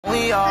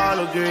We all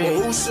agree.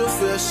 Well, who should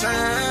feel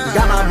shame?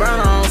 Got my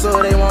burner on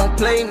so they won't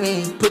play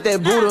me. Put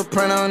that Buddha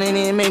print on it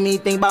and make me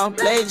think about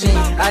pledging.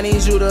 I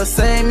need you to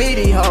save me,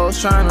 these hoes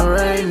trying to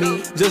raid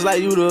me. Just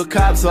like you the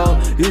cops, so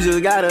you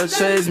just gotta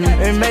chase me.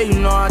 And make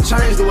you know I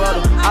changed the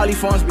world. All these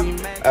phones be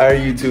mad.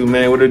 Alright, YouTube,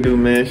 man, what it do,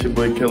 man? It's your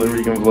boy Killer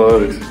Rican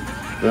Vlogs.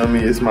 Feel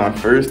me? It's my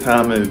first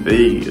time in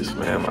Vegas,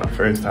 man. My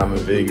first time in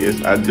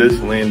Vegas. I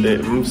just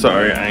landed. I'm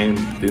sorry, I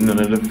ain't did none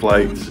of the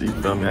flights. You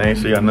feel me? I ain't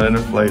show y'all none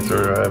of the flights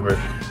or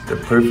whatever. The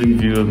perfect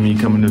view of me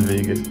coming to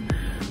Vegas.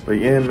 But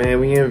yeah, man,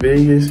 we in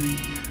Vegas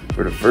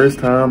for the first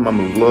time. I'm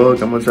gonna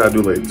vlog. I'm gonna try to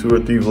do like 2 or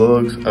 3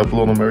 vlogs,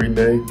 upload them every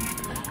day.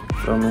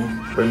 Feel me?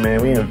 But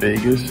man, we in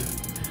Vegas.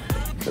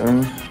 Feel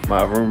me?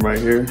 My room right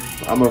here.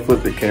 I'm gonna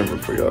flip the camera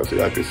for y'all so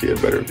y'all can see a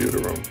better view of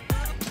the room.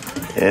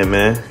 Yeah,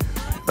 man.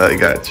 I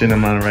got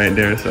Chinamon right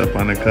there, it's up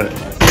on the cut.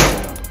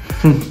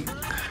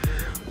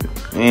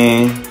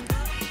 Man.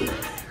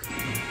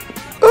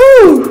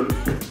 Ooh!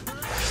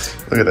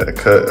 Look at that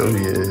cut, oh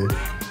yeah.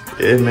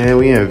 Yeah, man,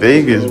 we in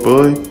Vegas,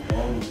 boy.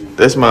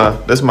 That's my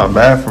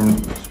bathroom.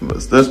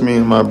 That's me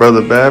and my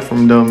brother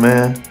bathroom though,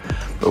 man.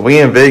 But we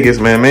in Vegas,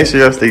 man. Make sure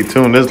y'all stay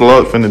tuned. This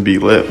vlog finna be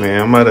lit,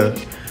 man. We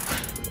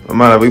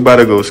about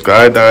to go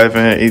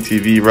skydiving,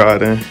 ATV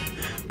riding.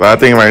 But I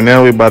think right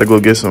now we about to go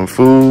get some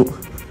food.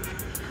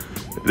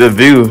 The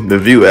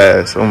view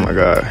ass, oh my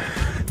God.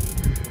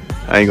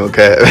 I ain't gonna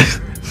cap.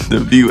 The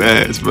view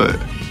ass, but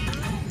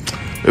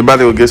we about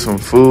to go get some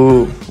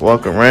food,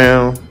 walk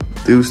around,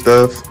 do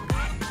stuff.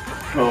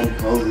 Oh,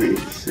 holy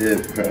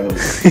shit, bro.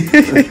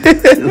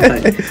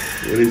 Like,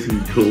 what is he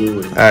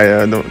doing?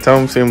 Alright, don't tell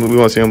him, we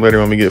gonna see him later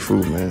when we get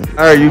food, man.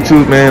 Alright,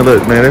 YouTube, man,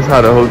 look, man, that's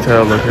how the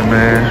hotel looking,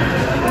 man.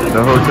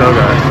 The hotel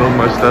got so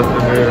much stuff in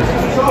there.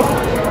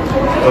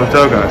 The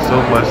hotel got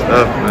so much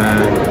stuff,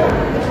 man.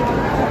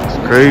 It's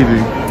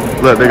crazy.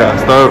 Look, they got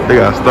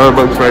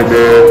Starbucks right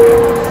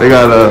there. They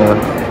got a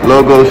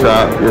logo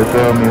shop, you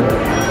feel me?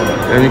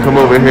 Then you come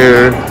over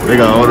here, they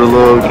got all the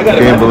little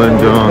gambling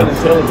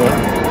joints.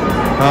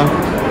 Huh?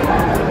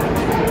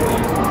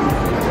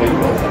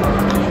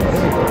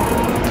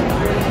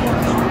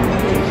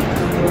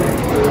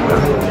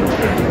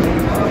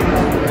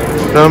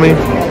 Feel me?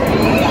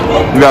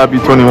 You gotta be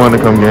 21 to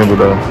come gamble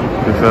though.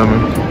 You feel me?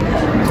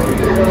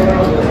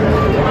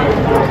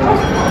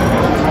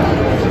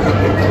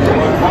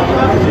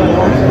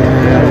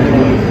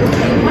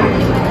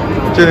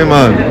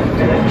 Man.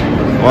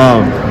 Wow.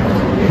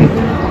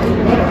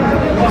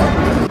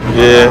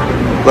 Yeah.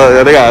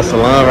 Look, they got a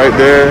salon right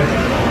there.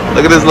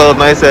 Look at this little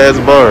nice ass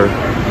bar.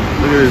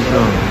 Look at this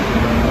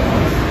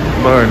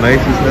bar,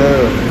 nice as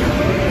hell.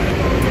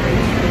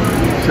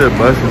 Shit,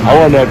 busting. I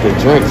wonder if the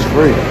drink's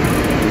free.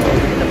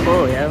 The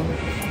pool, yo.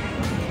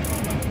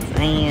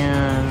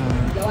 Damn.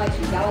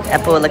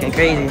 That pool looking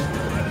crazy.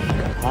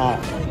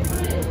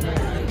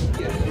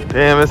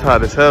 Damn, it's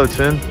hot as hell,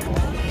 Chin.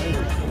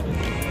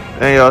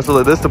 Hey y'all, so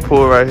look, this the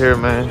pool right here,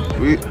 man.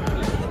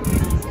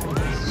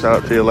 Shout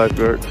out to your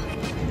lifeguards.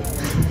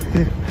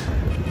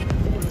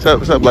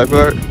 What's up,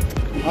 lifeguard?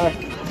 Hi.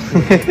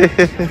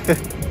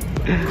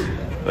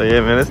 But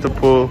yeah, man, it's the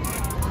pool.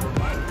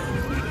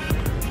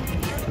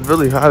 It's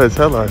really hot as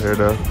hell out here,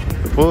 though.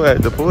 The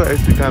pool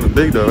actually kind of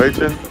big, though, right,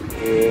 Chin?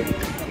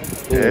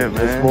 Yeah, man.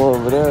 There's more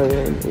over there,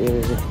 yeah.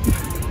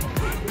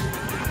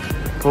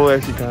 The pool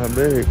actually kind of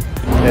big.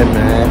 Yeah,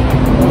 man.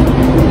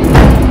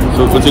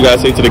 So what you guys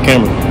say to the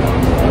camera?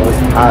 It's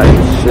hot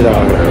as shit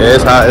out here. Yeah,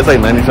 it's hot. It's like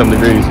 90-something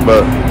degrees,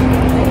 but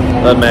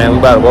man, we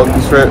about to walk the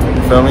strip,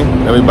 you feel me?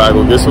 Then we about to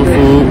go get some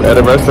food at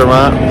a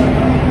restaurant,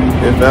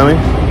 you feel me?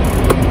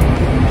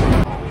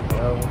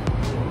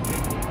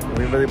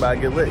 We really about to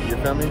get lit, you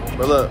feel me?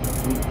 But look,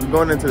 we're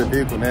going into the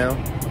vehicle now.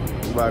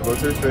 We about to go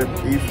to the strip,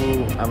 eat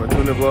food. I'm gonna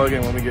tune the vlog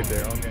in when we get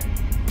there, okay?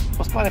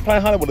 What's Planet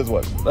Hollywood is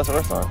what? That's a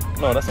restaurant?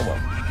 No, that's a what?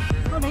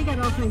 Well, they got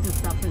all kinds of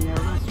stuff in there,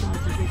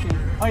 restaurants, everything.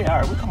 Oh yeah, all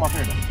right, we'll come up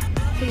here then.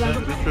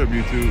 This trip,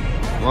 YouTube,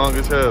 long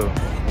as hell.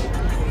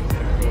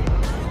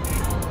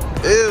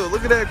 Ew,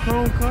 look at that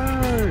chrome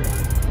car.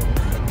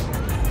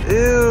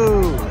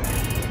 Ew.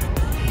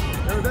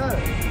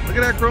 Look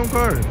at that chrome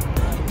car.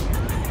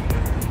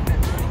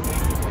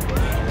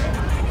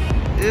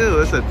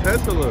 Ew, it's a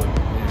Tesla.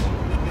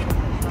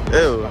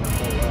 Ew.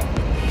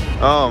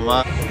 Oh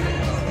my.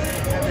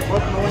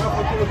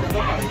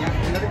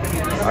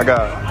 I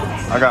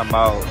got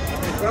miles.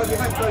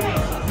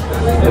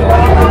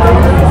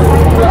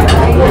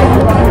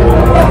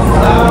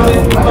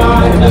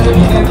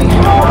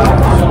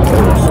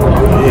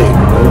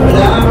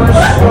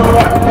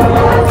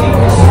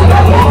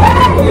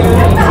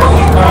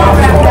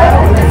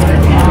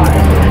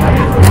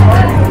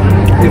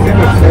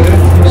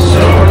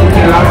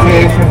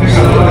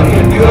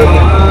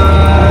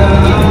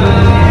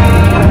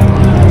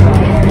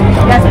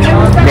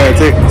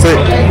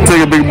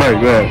 Take a big bite,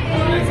 go ahead.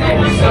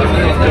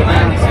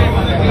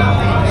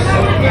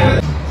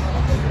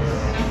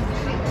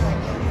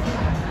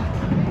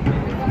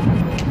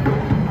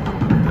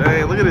 Hey,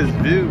 look at this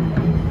view.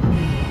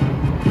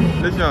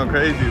 This young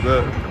crazy,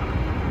 look.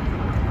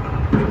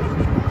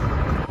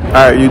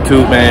 Alright,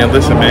 YouTube, man.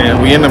 Listen,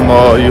 man. We in the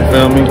mall, you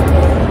feel me?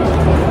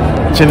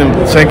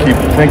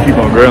 Can't keep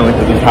on grilling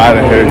because it's hot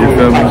in here, you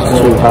feel me? It's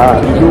too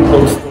hot.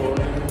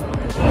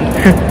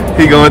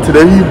 He going to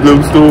the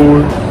Hebrew store.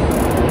 You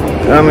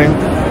know what I mean?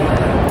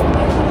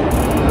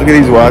 Look at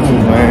these watches,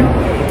 man.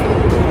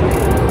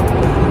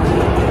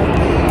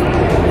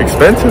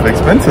 Expensive.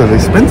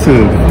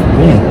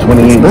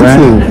 28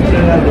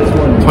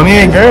 grand.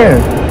 28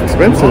 grand.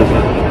 Expensive.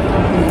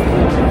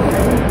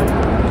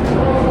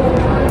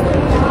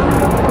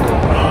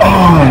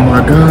 Oh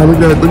my God, look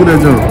at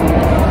that jump.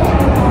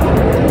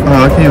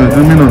 Oh, I can't even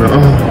zoom in on it. Oh,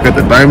 got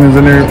the diamonds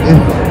in there.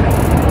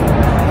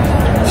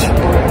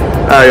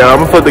 Alright, y'all, I'm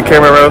gonna flip the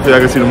camera around so y'all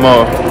can see the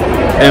mall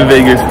in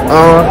Vegas.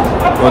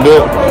 Wanna do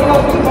it?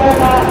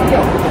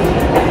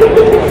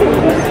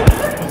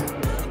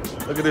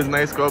 Look at this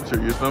nice sculpture,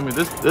 you feel me?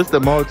 This the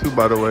mall too,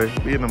 by the way.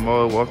 Be in the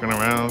mall, walking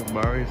around,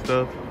 buying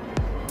stuff.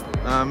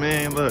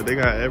 Man, look, they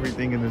got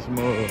everything in this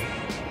mall.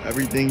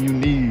 Everything you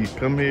need,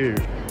 come here.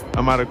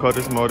 I might have called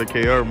this mall the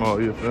KR mall,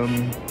 you feel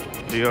me?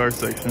 KR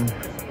section.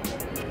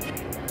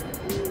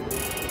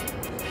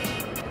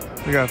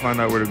 We gotta find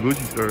out where the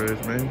Gucci store is,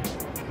 man.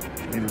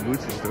 Need a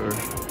Gucci store.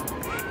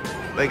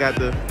 They got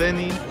the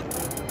Fendi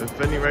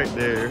right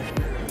there.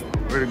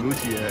 Where the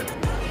Gucci at?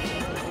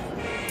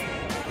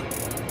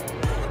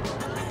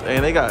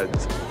 And they got,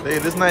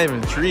 this not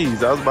even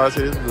trees. I was about to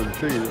say this was a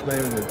tree. It's not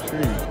even a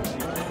tree.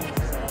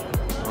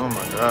 Oh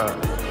my God.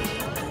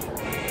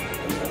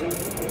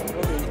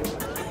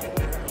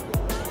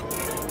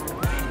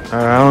 I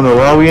don't know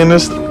why we in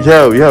this.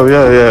 Yo.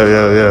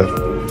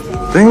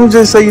 Didn't you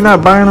just say you're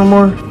not buying no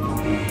more?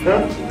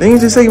 Didn't you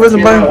just say you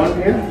wasn't buying?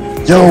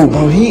 Yo,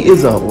 bro, he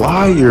is a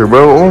liar,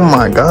 bro. Oh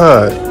my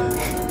God.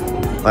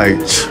 Like,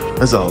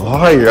 that's a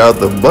liar out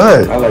the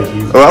butt. I like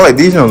these. Oh, I like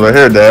these ones right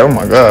here, Dad. Oh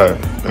my God.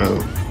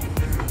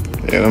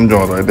 Yeah, them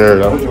joints right there.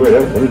 Them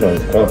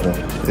joints comfortable.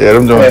 Yeah,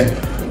 them joints.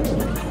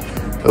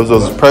 Those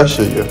was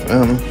pressure, you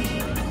feel me?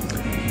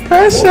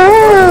 Pressure.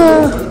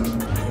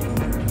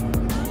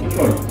 Which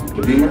one?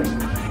 The Beamer?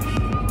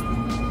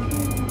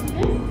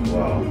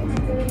 Wow.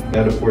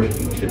 That of course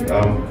shit.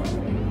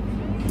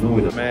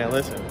 Man,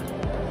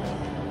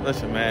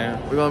 listen, man.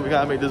 We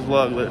gotta make this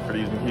vlog lit for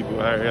these people,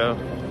 all right, yo.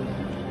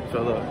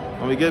 So look,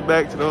 when we get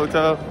back to the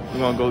hotel, we're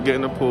gonna go get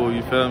in the pool.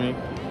 You feel me?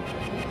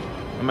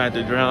 I'm at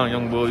the drown,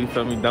 young boy. You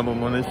feel me? Dump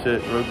him on this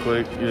shit real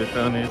quick. You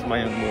feel me? It's my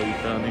young boy. You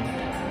feel me?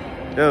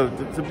 Yo,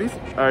 to be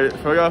all right,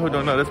 for y'all who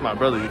don't know, that's my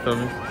brother. You feel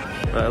me?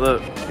 But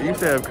look, he used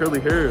to have curly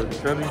hair. You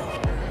feel me?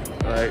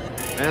 Like,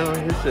 man,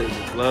 his shit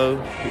is low.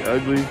 He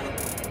ugly.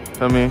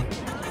 Feel me?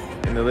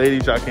 And the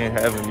ladies, y'all can't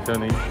have him. You feel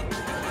me?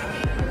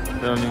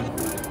 Feel me?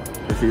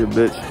 Cause he a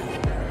bitch.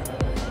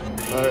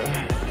 Alright.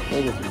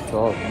 Niggas be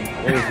talking.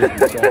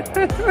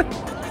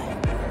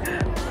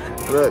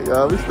 Look,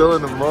 y'all, we still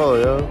in the mall,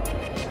 yo.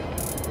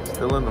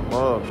 Still in the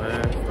mall,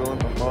 man. Still in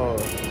the mall.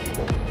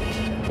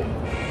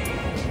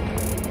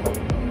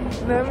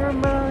 Never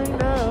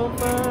mind, I'll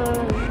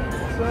find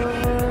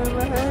someone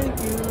like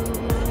you.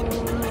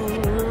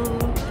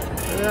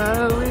 I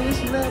wish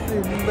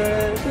nothing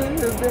but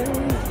the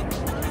best.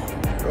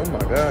 Oh my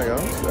God, y'all,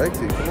 I'm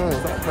sexy. Come on,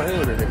 stop playing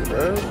with a nigga,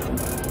 bro.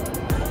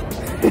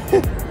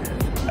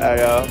 Alright,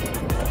 y'all.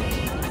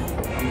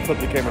 I'm gonna flip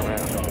the camera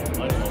around.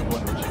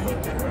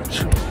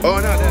 Oh,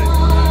 no, that.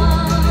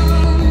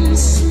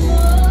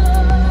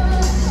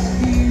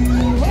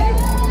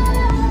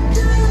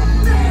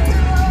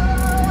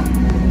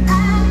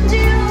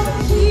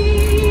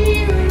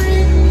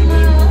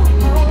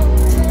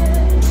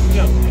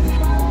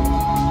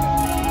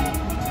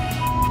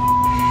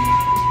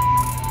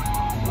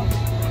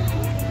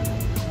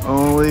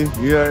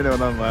 You already know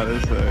what I'm about to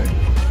say.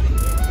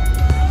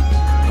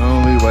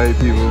 Only white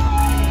people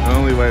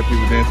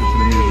dancing to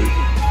the music.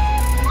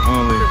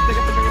 Only.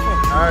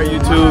 Alright,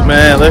 YouTube,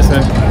 man,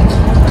 listen.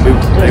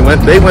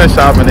 They went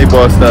shopping, they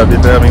bought stuff, you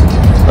feel me?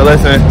 But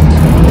listen,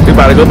 we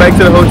about to go back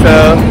to the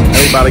hotel, and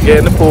we about to get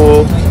in the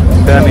pool.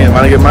 Feel me? I'm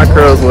about to get my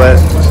curls wet.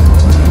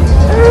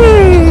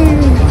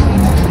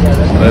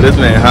 But this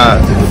man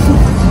hot.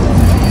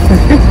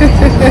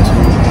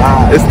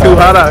 It's too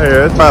hot out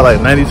here. It's probably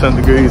like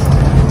 90-something degrees.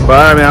 But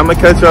alright, man, I'm gonna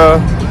catch y'all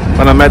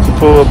when I'm at the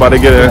pool, about to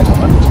get in.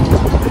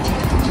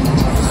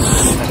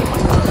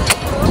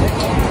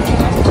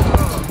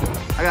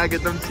 I gotta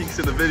get them cheeks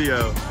in the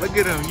video. Look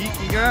at them,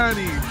 Yeeky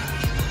Gani.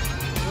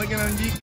 Look at them, Yeeky.